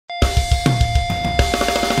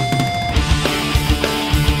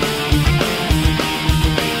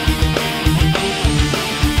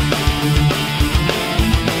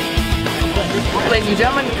and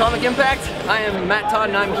gentlemen, Comic Impact. I am Matt Todd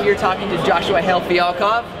and I'm here talking to Joshua Hale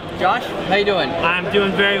Fialkov. Josh, how you doing? I'm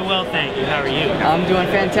doing very well, thank you. How are you? I'm doing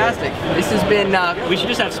fantastic. This has been... we should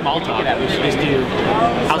just have small talk. We should just do...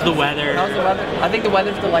 How's the weather? How's the weather? I think the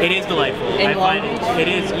weather's delightful. It is delightful. In Long Beach? Beach? It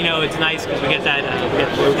is, you know, it's nice because we get that we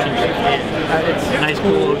get the ocean breeze. It's nice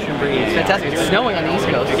cool ocean breeze. It's fantastic. It's snowing on the East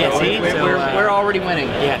Coast. Yeah, see? We're already winning.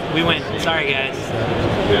 Yeah, we win. Sorry, guys.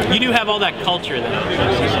 You do have all that culture, though.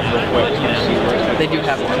 They do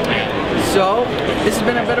have one. So, this has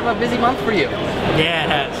been a bit of a busy month for you. Yeah, it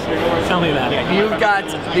has. Tell me about it. You've got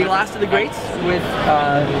The Last of the Greats with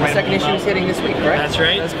the second issue is hitting this week, correct? That's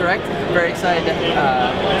right. That's correct. Very excited to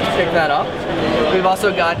pick that up. We've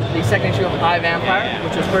also got the second issue of I, Vampire,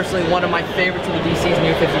 which was personally one of my favorites of the DC's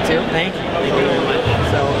New 52. Thank you. Thank you very much.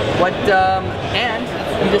 So, and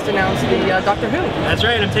you just announced the Doctor Who. That's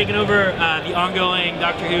right. I'm taking over the ongoing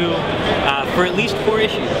Doctor Who for at least 4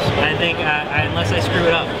 issues. I think, unless I screw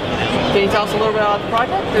it up. Can you tell us a little bit about the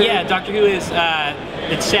project? Or? Yeah, Doctor Who is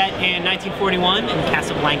it's set in 1941 in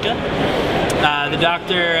Casablanca. The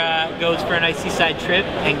Doctor goes for a nice seaside trip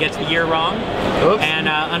and gets the year wrong. Oops. And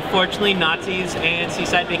unfortunately, Nazis and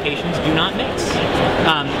seaside vacations do not mix.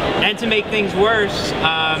 And to make things worse,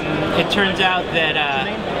 it turns out that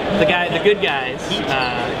the good guys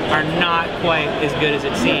are not quite as good as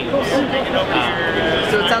it seems.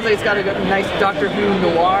 So it sounds like it's got a nice Doctor Who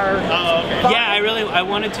noir. Yeah, I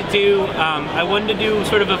wanted to do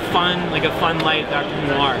sort of a fun light Doctor Who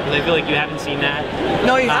noir, because I feel like you haven't seen that.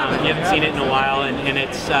 No, you haven't. You haven't seen it in a while, and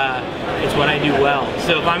it's what I do well.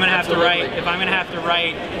 So if I'm gonna have to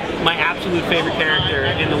write my absolute favorite character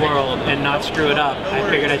in the world and not screw it up, I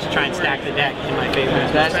figured I should try and stack the deck in my favor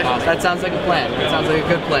as best possible. That sounds like a plan. That sounds like a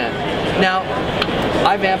good plan. Now,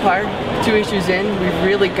 I, Vampire, 2 issues in, we've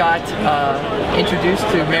really got introduced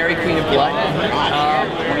to Mary, Queen of Blood.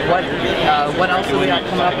 What else do we got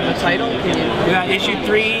coming up in the title? We got issue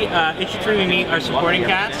 3. Issue 3 we meet our supporting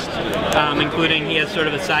cast, including he has sort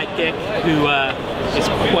of a sidekick who is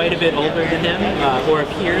quite a bit older than him, or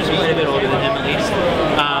appears quite a bit older than him at least.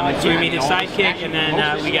 So we meet his sidekick, and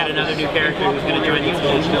then we got another new character who's going to join the team,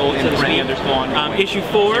 so to speak. Issue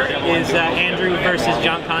 4 is Andrew versus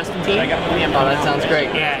John Constantine. Oh, that sounds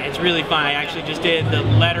great. Yeah, it's really fun. I actually just did the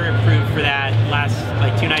letter approved for that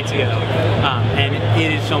like 2 nights ago, and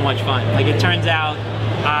it is so much fun. Like, it turns out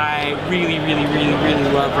I really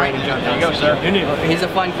love writing John Constantine. Who knew? He's a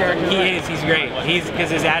fun character. He is. He's great.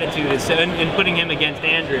 Because his attitude is so, and putting him against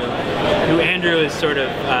Andrew, who Andrew is sort of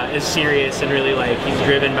is serious and really like he's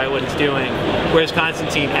driven by what he's doing, whereas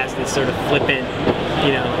Constantine has this sort of flippant,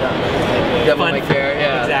 you know, fun care.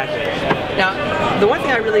 Yeah. Exactly. Now, the one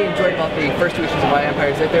thing I really enjoyed about the first 2 issues of I, Vampire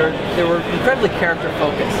is that they were incredibly character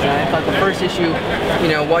focused. And I thought the first issue, you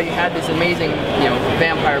know, while you had this amazing, you know,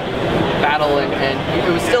 vampire battle, and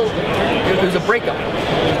it was still, it was a breakup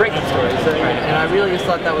story. So, and I really just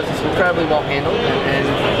thought that was just incredibly well handled, and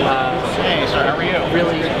hey, sir, how are you?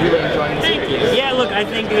 Really enjoying the series. Yeah, look, I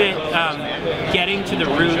think that getting to the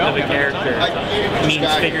root of a character means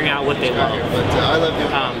figuring out what they love.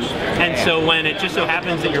 And so when it just so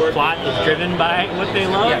happens that your plot is driven by what they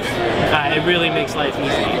love, it really makes life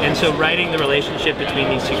easy. And so writing the relationship between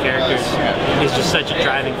these 2 characters is just such a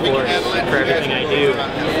driving force for everything I do.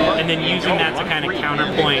 And then using that to kind of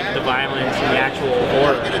counterpoint the violence and the actual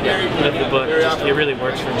horror of the book, it really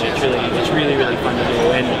works for me. It's really fun to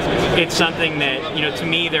do. And it's something that, you know, to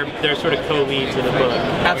me, they're sort of co-leads of the book.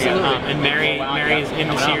 Absolutely. And Mary is in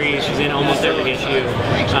the series. She's in almost every issue.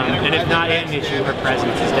 And if not in an issue, her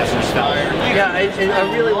presence is definitely felt. Yeah, I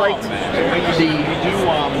really liked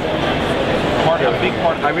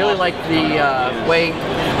the way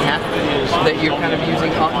that you're kind of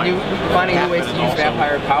using finding new ways to use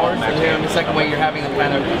vampire powers, and then the second way you're having them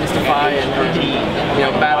kind of mystify and you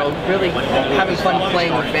know, battle, really having fun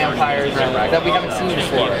playing with vampires that we haven't seen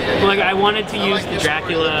before. Well, like, I wanted to use the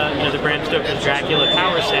Dracula, you know, the Bram Stoker's Dracula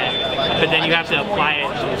power set, but then you have to apply it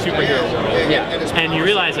to the superhero world. Yeah. And you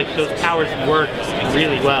realize like those powers work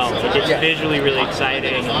really well. Like, it's visually really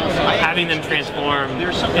exciting. Having them transform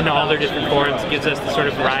into all their different forms gives us the sort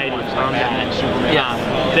of variety of combat.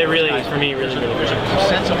 That really, for me, really works.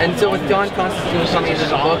 And so with John Constantine coming into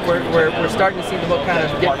the book, we're starting to see the book kind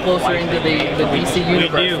of get closer into the DC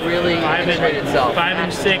universe. We do. Really integrate itself. 5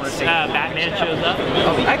 and 6, Batman shows up,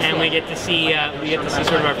 and we get to see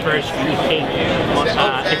sort of our first true take,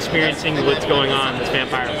 experiencing what's going on in this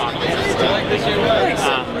vampire apocalypse.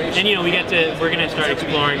 we're gonna start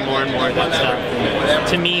exploring more and more of that stuff. And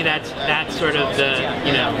to me, that's sort of the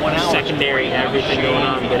secondary to everything going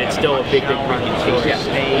on, but it's still a big part of the story.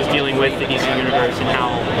 Is dealing with the DC universe and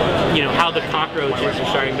how the cockroaches are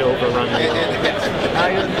starting to overrun the world.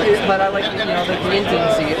 But I like the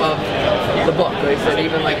intimacy of the book. Like I said,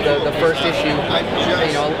 even like the first issue,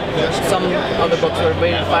 some other books were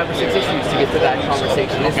waiting 5 or 6 issues to get to that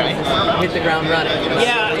conversation. This is hit the ground running.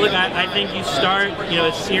 Yeah, look, I think you start,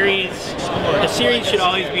 a series should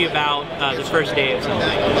always be about the first day of something,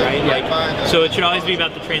 right? So it should always be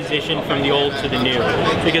about the transition from the old to the new,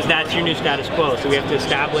 because that's your new status quo. So we have to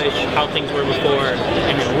establish how things were before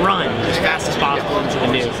and then run as fast as possible into the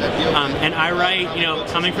new. And I write,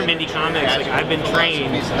 coming from indie comics, I've been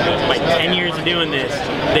trained by 10 years of doing this,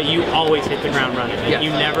 that you always hit the ground running.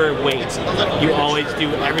 You never wait. You always do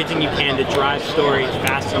everything you can to drive stories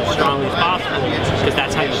fast and strongly as possible, because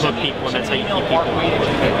that's how you hook people and that's how you keep people.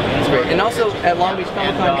 That's great. And also at Long Beach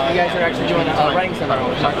Comic Con, you guys are actually doing a writing seminar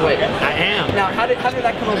with Mark Waid. I am. Now, how did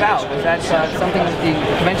that come about? Was that something that the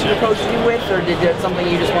convention approached you with, or did it something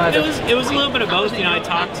you just wanted to? It was a little bit of both. I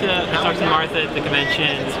talked to Martha at the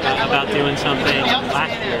convention about doing something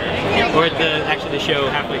last year, or at the show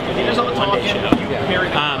halfway through the one-day show.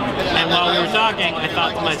 And while we were talking, I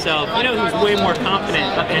thought to myself, who's way more confident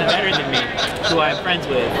and better than me, who I'm friends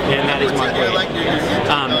with, and that is Mark Waid.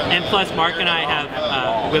 And plus, Mark and I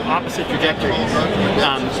have with opposite trajectories.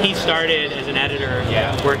 He started as an editor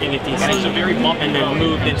working at DC, and then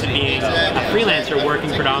moved into being a freelancer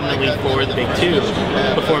working predominantly for the big two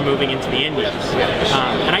before moving into the indies.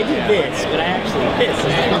 And I do this, but I actually this.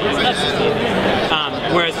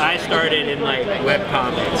 Whereas I started in web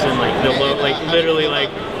comics and literally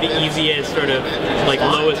the easiest sort of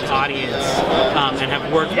lowest audience, and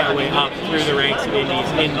have worked my way up through the ranks of indies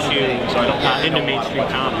into mainstream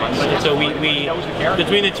comics. And so we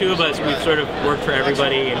between the two of us, we've sort of worked for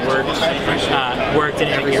everybody and worked in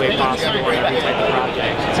every way possible on every type of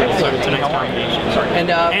project. So it's a nice combination.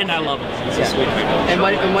 And I love it. It's a sweet thing. And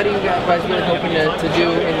what are you guys really hoping to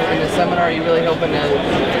do in the seminar? Are you really hoping to?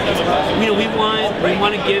 We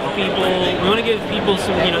want to give people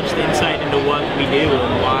some just insight into what we do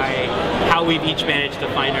and how we've each managed to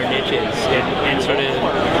find our niches and sort of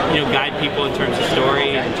guide people in terms of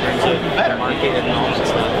story and in terms of the market and all that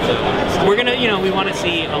stuff. So we're gonna we want to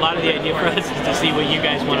see, a lot of the idea for us is to see what you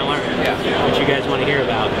guys want to learn, what you guys want to hear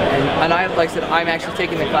about. And I, like I said, I'm actually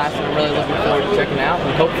taking the class and I'm really looking forward to checking it out.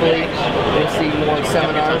 And hopefully we'll see more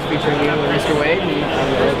seminars featuring you and Mr. Waid.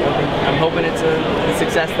 And I'm hoping it's a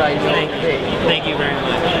success that I know it will be. Thank you very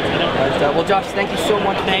much. Well, Josh, thank you so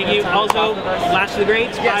much. Thank you. Also, Last of the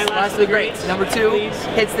Greats. Yes, Last of the Greats. Number 2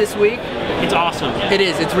 hits this week. It's awesome. It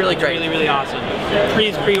is. It's really great. Really, really awesome.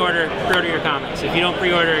 Please pre-order your comics. If you don't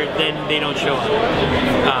pre-order, then they don't show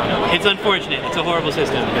up. It's unfortunate. It's a horrible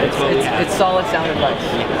system. But it's solid sound advice.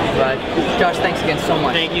 But Josh, thanks again so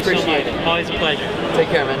much. Thank you Appreciate so much. Always a pleasure. Take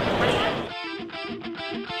care, man.